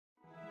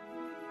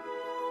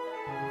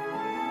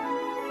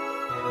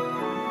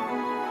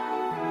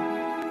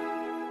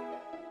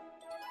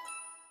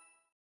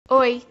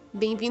Oi,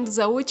 bem-vindos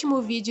ao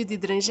último vídeo de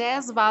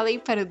Hydrangea's Valley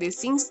para o The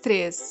Sims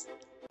 3.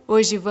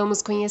 Hoje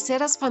vamos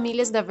conhecer as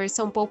famílias da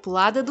versão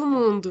populada do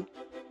mundo.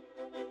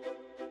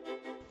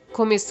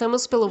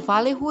 Começamos pelo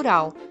Vale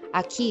Rural.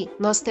 Aqui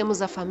nós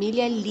temos a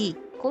família Lee,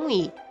 com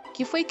I,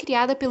 que foi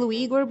criada pelo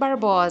Igor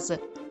Barbosa.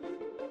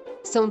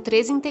 São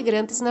 3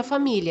 integrantes na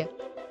família,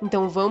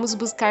 então vamos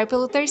buscar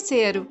pelo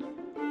terceiro.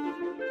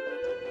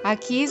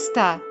 Aqui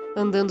está,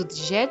 andando de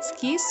jet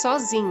ski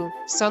sozinho,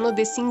 só no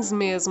The Sims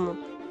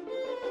mesmo.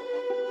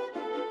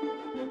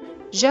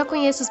 Já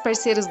conhece os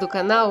parceiros do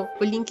canal?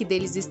 O link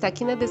deles está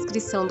aqui na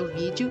descrição do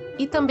vídeo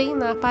e também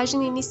na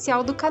página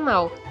inicial do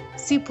canal.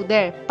 Se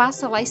puder,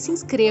 passa lá e se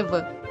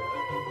inscreva!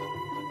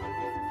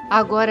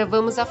 Agora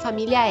vamos à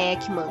família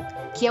Ekman,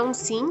 que é um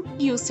sim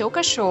e o seu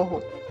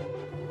cachorro.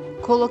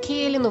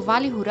 Coloquei ele no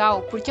Vale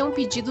Rural porque é um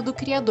pedido do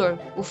criador,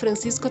 o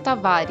Francisco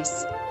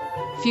Tavares.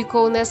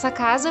 Ficou nessa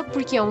casa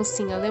porque é um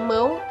sim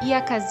alemão e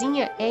a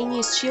casinha é em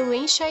estilo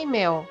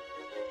enxaimel.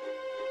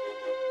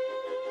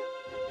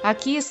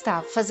 Aqui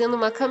está, fazendo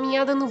uma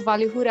caminhada no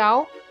Vale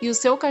Rural e o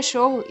seu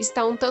cachorro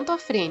está um tanto à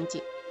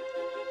frente.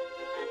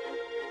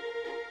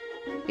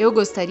 Eu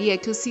gostaria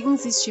que os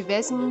sims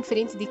estivessem em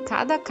frente de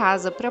cada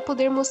casa para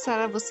poder mostrar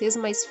a vocês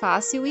mais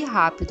fácil e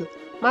rápido,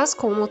 mas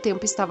como o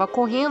tempo estava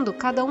correndo,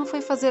 cada um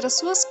foi fazer as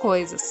suas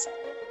coisas.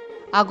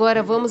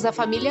 Agora vamos à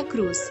família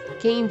Cruz.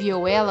 Quem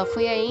enviou ela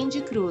foi a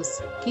Andy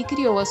Cruz, que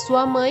criou a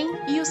sua mãe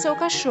e o seu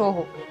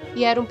cachorro,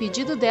 e era um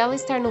pedido dela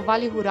estar no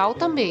Vale Rural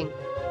também.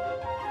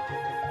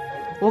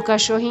 O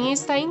cachorrinho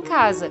está em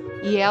casa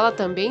e ela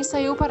também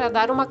saiu para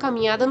dar uma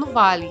caminhada no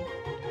vale.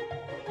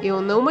 Eu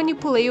não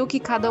manipulei o que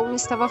cada um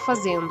estava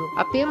fazendo,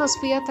 apenas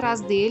fui atrás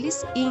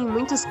deles e em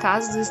muitos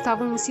casos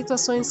estavam em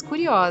situações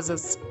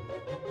curiosas.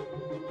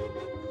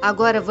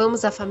 Agora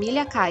vamos à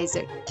família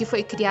Kaiser, que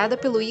foi criada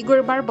pelo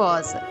Igor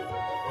Barbosa.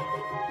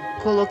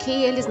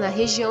 Coloquei eles na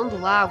região do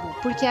lago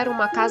porque era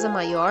uma casa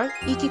maior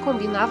e que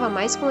combinava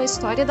mais com a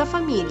história da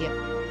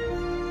família.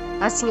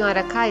 A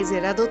senhora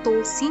Kaiser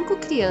adotou 5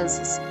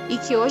 crianças e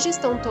que hoje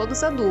estão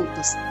todos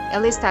adultos.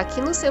 Ela está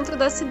aqui no centro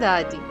da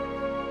cidade.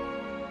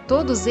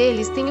 Todos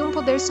eles têm um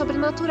poder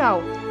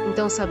sobrenatural,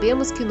 então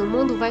sabemos que no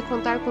mundo vai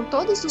contar com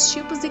todos os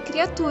tipos de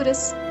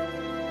criaturas.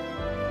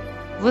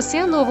 Você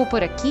é novo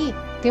por aqui?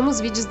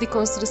 Temos vídeos de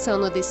construção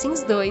no The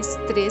Sims 2,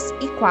 3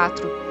 e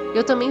 4.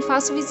 Eu também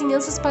faço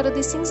vizinhanças para o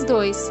The Sims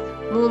 2,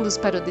 mundos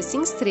para o The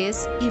Sims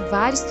 3 e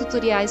vários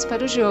tutoriais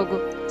para o jogo.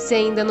 Se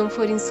ainda não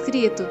for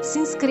inscrito, se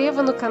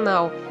inscreva no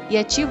canal e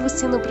ative o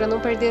sino para não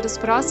perder os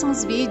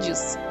próximos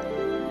vídeos.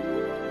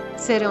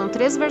 Serão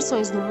 3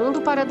 versões no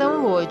mundo para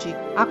download,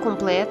 a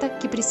completa,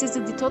 que precisa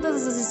de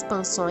todas as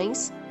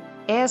expansões,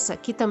 essa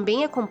que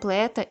também é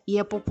completa e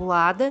é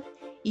populada,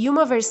 e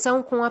uma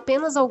versão com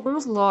apenas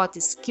alguns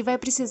lotes, que vai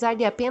precisar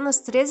de apenas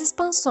 3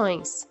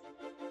 expansões.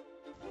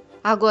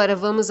 Agora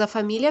vamos à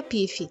família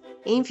Piff,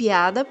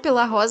 enviada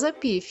pela Rosa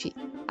Piff.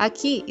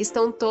 Aqui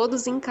estão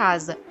todos em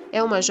casa.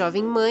 É uma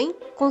jovem mãe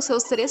com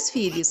seus 3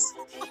 filhos.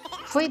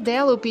 Foi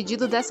dela o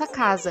pedido dessa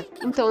casa,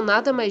 então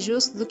nada mais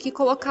justo do que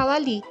colocá-la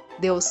ali.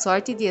 Deu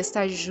sorte de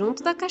estar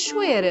junto da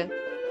cachoeira.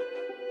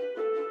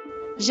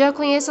 Já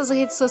conhece as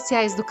redes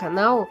sociais do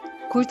canal?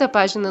 Curta a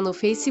página no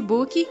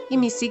Facebook e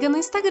me siga no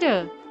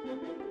Instagram.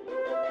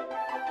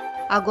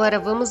 Agora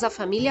vamos à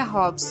família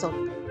Robson,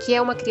 que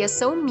é uma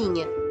criação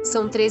minha.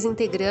 São 3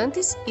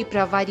 integrantes e,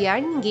 para variar,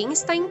 ninguém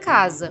está em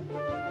casa.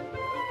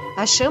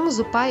 Achamos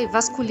o pai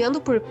vasculhando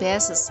por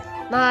peças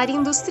na área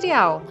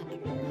industrial.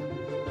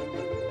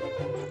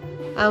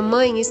 A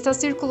mãe está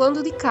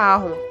circulando de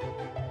carro.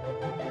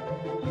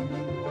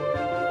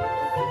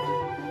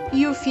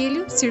 E o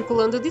filho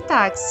circulando de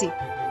táxi.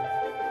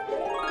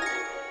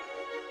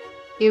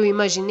 Eu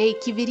imaginei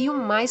que viriam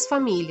mais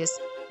famílias,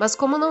 mas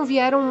como não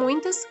vieram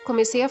muitas,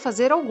 comecei a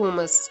fazer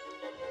algumas.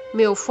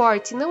 Meu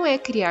forte não é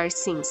criar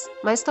sims,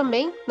 mas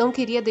também não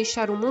queria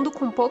deixar o mundo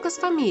com poucas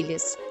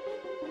famílias.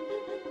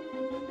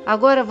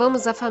 Agora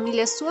vamos à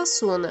família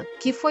Suassuna,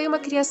 que foi uma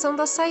criação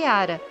da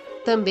Sayara.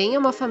 Também é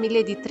uma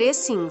família de 3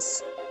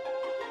 sims.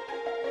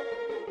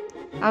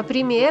 A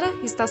primeira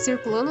está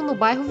circulando no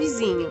bairro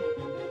vizinho.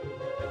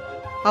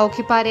 Ao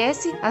que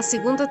parece, a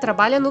segunda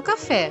trabalha no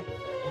café.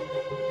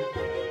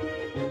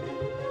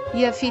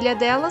 E a filha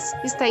delas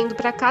está indo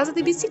para casa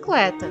de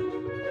bicicleta.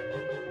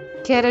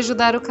 Quer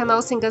ajudar o canal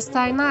sem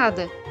gastar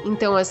nada?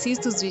 Então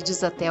assista os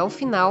vídeos até o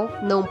final,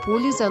 não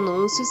pule os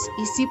anúncios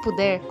e, se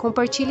puder,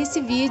 compartilhe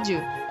esse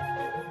vídeo.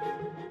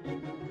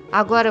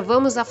 Agora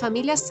vamos à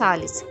família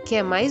Salles, que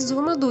é mais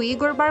uma do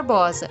Igor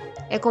Barbosa.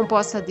 É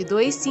composta de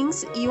 2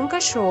 sims e um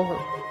cachorro.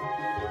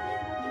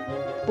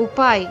 O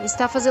pai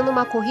está fazendo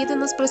uma corrida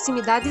nas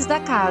proximidades da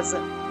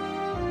casa.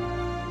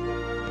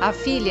 A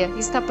filha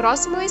está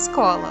próxima à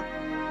escola.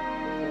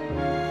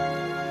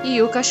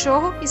 E o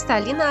cachorro está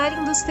ali na área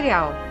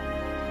industrial.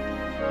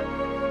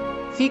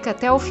 Fica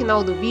até o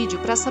final do vídeo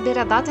para saber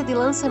a data de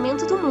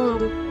lançamento do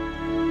mundo.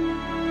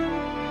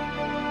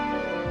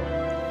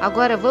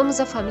 Agora vamos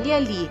à família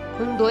Lee,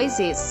 com 2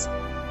 Es.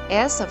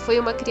 Essa foi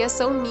uma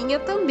criação minha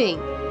também,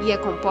 e é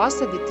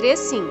composta de 3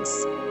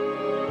 sims.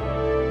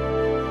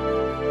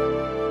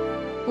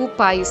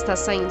 pai está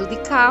saindo de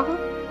carro.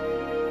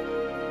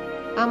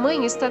 A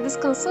mãe está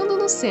descansando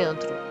no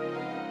centro.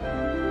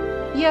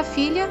 E a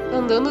filha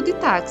andando de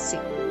táxi.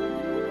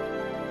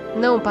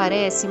 Não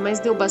parece, mas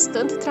deu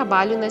bastante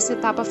trabalho nessa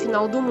etapa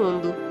final do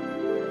mundo.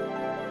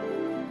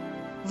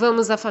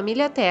 Vamos à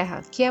família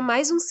Terra, que é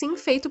mais um sim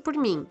feito por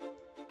mim.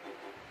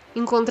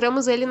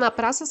 Encontramos ele na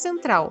Praça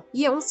Central,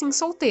 e é um sim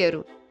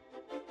solteiro.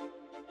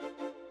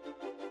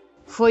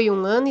 Foi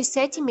 1 ano e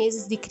 7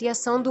 meses de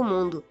criação do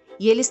mundo,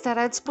 e ele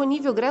estará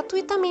disponível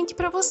gratuitamente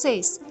para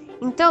vocês.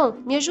 Então,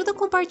 me ajuda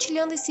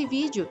compartilhando esse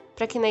vídeo,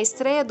 para que na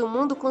estreia do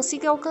mundo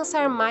consiga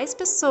alcançar mais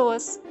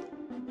pessoas.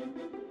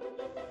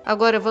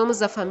 Agora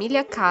vamos à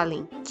família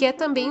Kallen, que é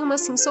também uma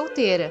sim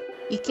solteira,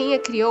 e quem a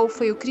criou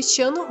foi o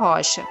Cristiano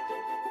Rocha.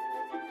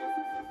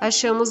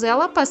 Achamos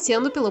ela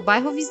passeando pelo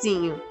bairro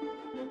vizinho.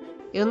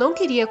 Eu não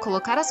queria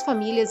colocar as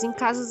famílias em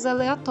casas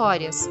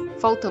aleatórias,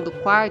 faltando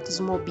quartos,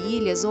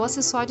 mobílias ou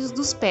acessórios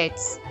dos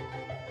pets.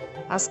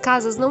 As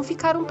casas não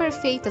ficaram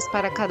perfeitas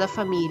para cada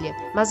família,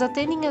 mas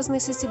atendem às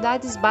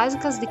necessidades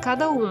básicas de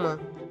cada uma.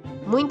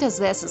 Muitas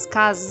dessas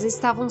casas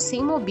estavam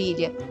sem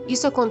mobília.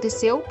 Isso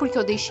aconteceu porque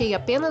eu deixei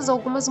apenas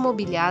algumas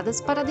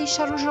mobiliadas para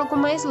deixar o jogo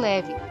mais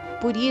leve.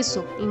 Por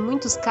isso, em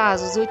muitos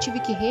casos, eu tive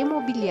que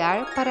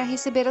remobiliar para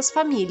receber as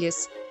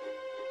famílias.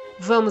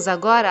 Vamos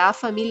agora à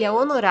família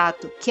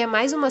Honorato, que é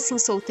mais uma sim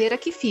solteira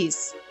que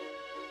fiz.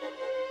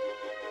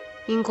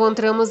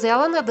 Encontramos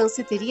ela na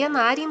danceteria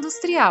na área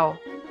industrial.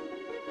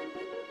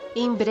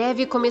 Em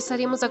breve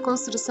começaremos a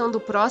construção do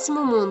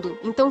próximo mundo,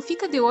 então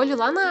fica de olho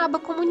lá na aba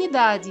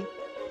Comunidade.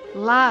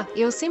 Lá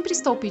eu sempre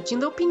estou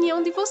pedindo a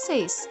opinião de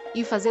vocês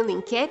e fazendo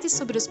enquetes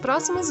sobre os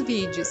próximos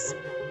vídeos.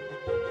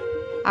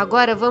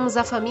 Agora vamos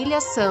à família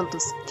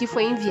Santos, que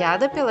foi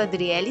enviada pela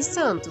Adriele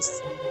Santos.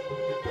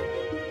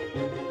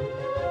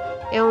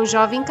 É um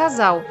jovem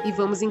casal e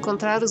vamos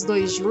encontrar os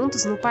dois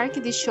juntos no parque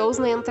de shows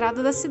na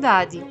entrada da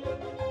cidade.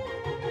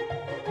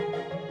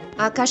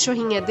 A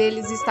cachorrinha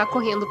deles está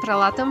correndo para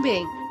lá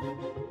também.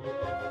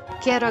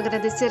 Quero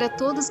agradecer a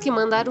todos que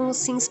mandaram os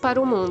sims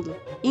para o mundo,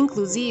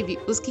 inclusive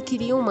os que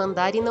queriam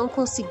mandar e não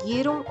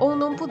conseguiram ou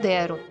não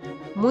puderam.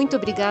 Muito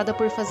obrigada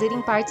por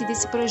fazerem parte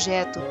desse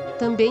projeto,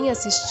 também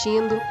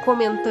assistindo,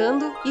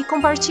 comentando e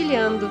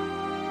compartilhando.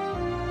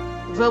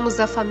 Vamos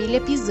à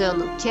família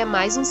Pisano, que é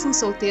mais um sim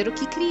solteiro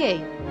que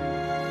criei.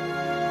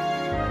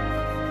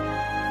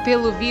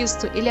 Pelo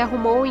visto, ele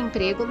arrumou um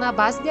emprego na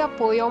base de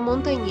apoio ao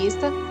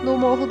montanhista no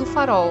Morro do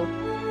Farol.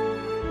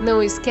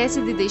 Não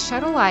esquece de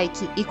deixar o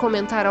like e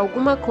comentar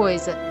alguma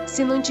coisa.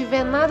 Se não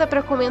tiver nada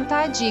para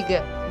comentar,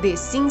 diga The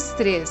Sims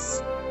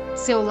 3.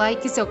 Seu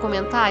like e seu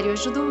comentário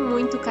ajudam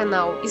muito o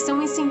canal e são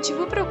um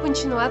incentivo para eu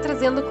continuar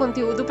trazendo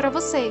conteúdo para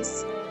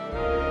vocês.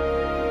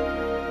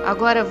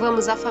 Agora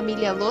vamos à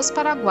família Los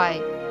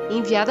Paraguai,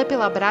 enviada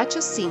pela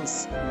Bratio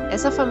Sims.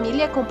 Essa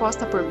família é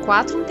composta por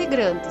 4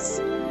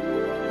 integrantes.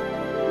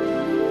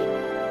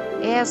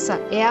 Essa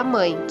é a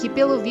mãe, que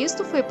pelo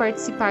visto foi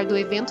participar do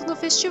evento no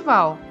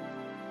festival.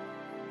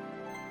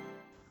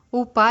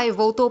 O pai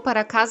voltou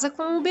para casa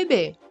com o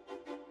bebê.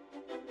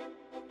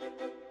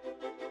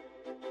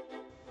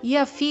 E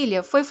a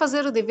filha foi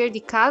fazer o dever de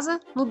casa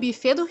no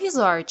buffet do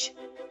resort.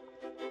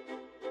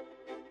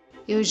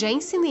 Eu já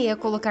ensinei a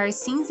colocar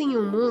sims em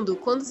um mundo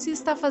quando se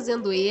está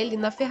fazendo ele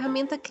na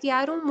ferramenta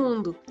Criar um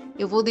Mundo.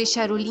 Eu vou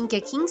deixar o link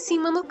aqui em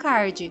cima no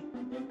card.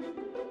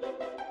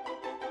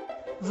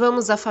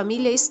 Vamos à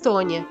família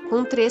Estônia,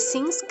 com 3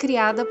 sims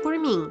criada por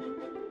mim.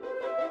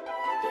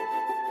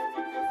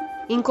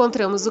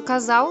 Encontramos o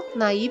casal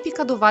na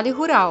hípica do Vale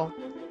Rural.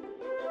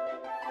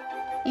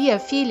 E a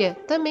filha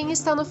também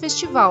está no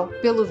festival,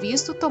 pelo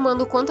visto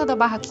tomando conta da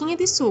barraquinha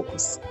de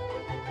sucos.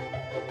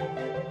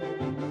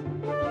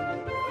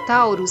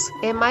 Taurus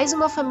é mais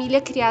uma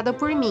família criada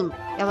por mim.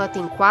 Ela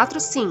tem 4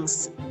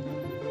 sims.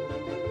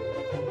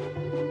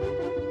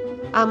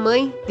 A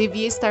mãe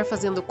devia estar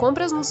fazendo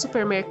compras no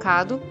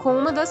supermercado com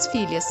uma das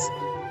filhas.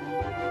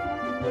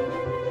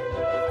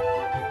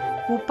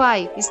 O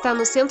pai está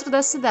no centro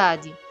da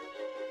cidade.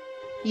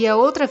 E a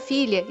outra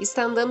filha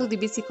está andando de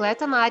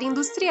bicicleta na área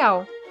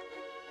industrial.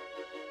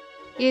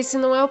 Esse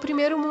não é o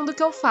primeiro mundo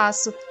que eu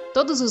faço.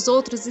 Todos os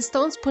outros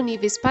estão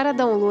disponíveis para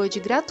download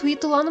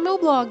gratuito lá no meu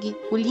blog.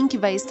 O link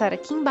vai estar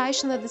aqui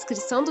embaixo na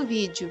descrição do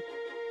vídeo.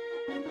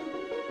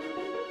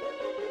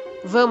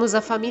 Vamos à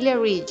família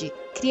Reed,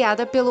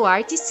 criada pelo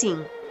Art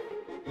Sim.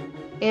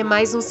 É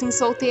mais um sim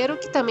solteiro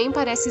que também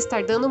parece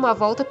estar dando uma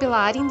volta pela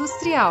área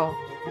industrial.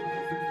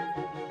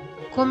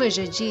 Como eu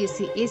já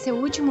disse, esse é o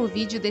último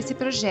vídeo desse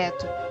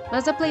projeto,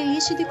 mas a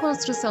playlist de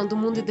construção do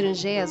Mundo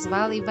Hydrangea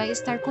Valley vai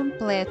estar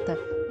completa,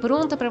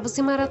 pronta para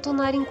você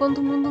maratonar enquanto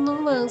o mundo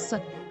não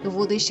lança. Eu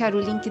vou deixar o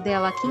link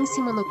dela aqui em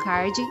cima no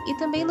card e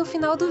também no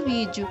final do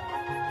vídeo.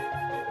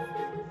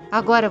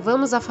 Agora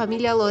vamos à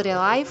família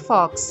Lorelai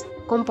Fox,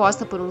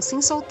 composta por um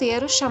sim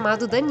solteiro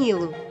chamado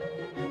Danilo.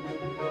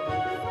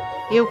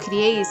 Eu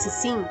criei esse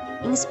sim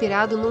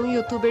inspirado num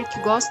youtuber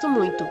que gosto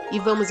muito e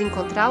vamos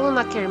encontrá-lo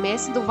na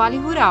quermesse do Vale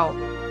Rural.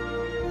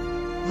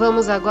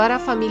 Vamos agora à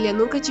família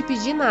Nunca Te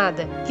Pedi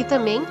Nada, que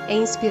também é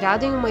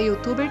inspirado em uma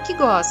youtuber que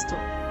gosto.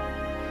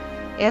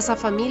 Essa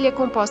família é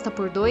composta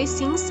por 2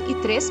 sims e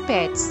 3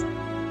 pets.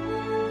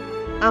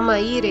 A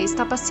Maíra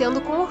está passeando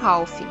com o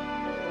Ralph.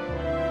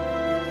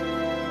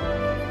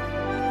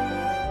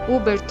 O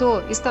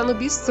Bertô está no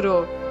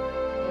bistrô.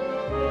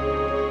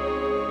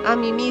 A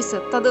Mimissa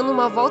está dando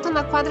uma volta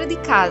na quadra de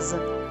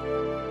casa.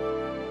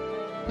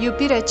 E o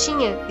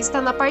Piratinha está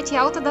na parte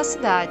alta da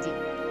cidade.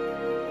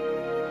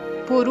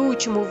 Por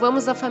último,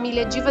 vamos à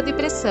família Diva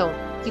Depressão,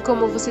 que,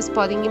 como vocês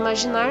podem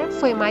imaginar,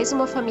 foi mais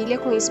uma família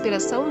com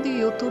inspiração de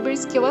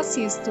youtubers que eu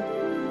assisto.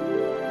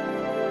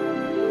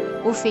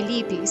 O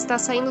Felipe está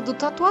saindo do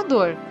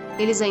tatuador.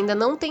 Eles ainda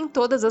não têm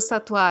todas as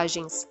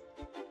tatuagens.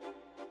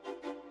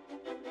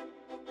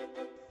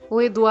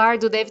 O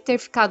Eduardo deve ter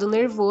ficado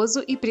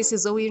nervoso e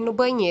precisou ir no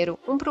banheiro,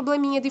 um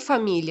probleminha de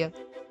família.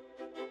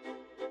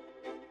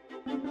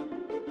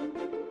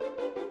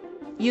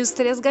 E os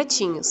 3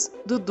 gatinhos,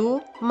 Dudu,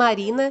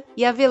 Marina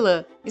e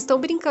Avelã, estão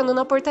brincando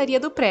na portaria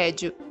do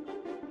prédio.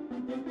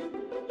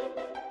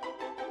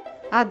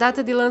 A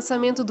data de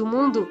lançamento do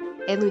Mundo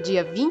é no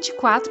dia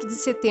 24 de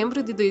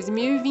setembro de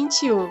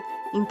 2021,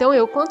 então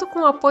eu conto com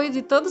o apoio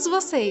de todos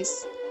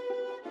vocês.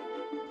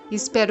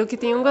 Espero que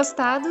tenham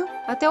gostado.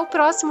 Até o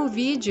próximo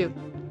vídeo!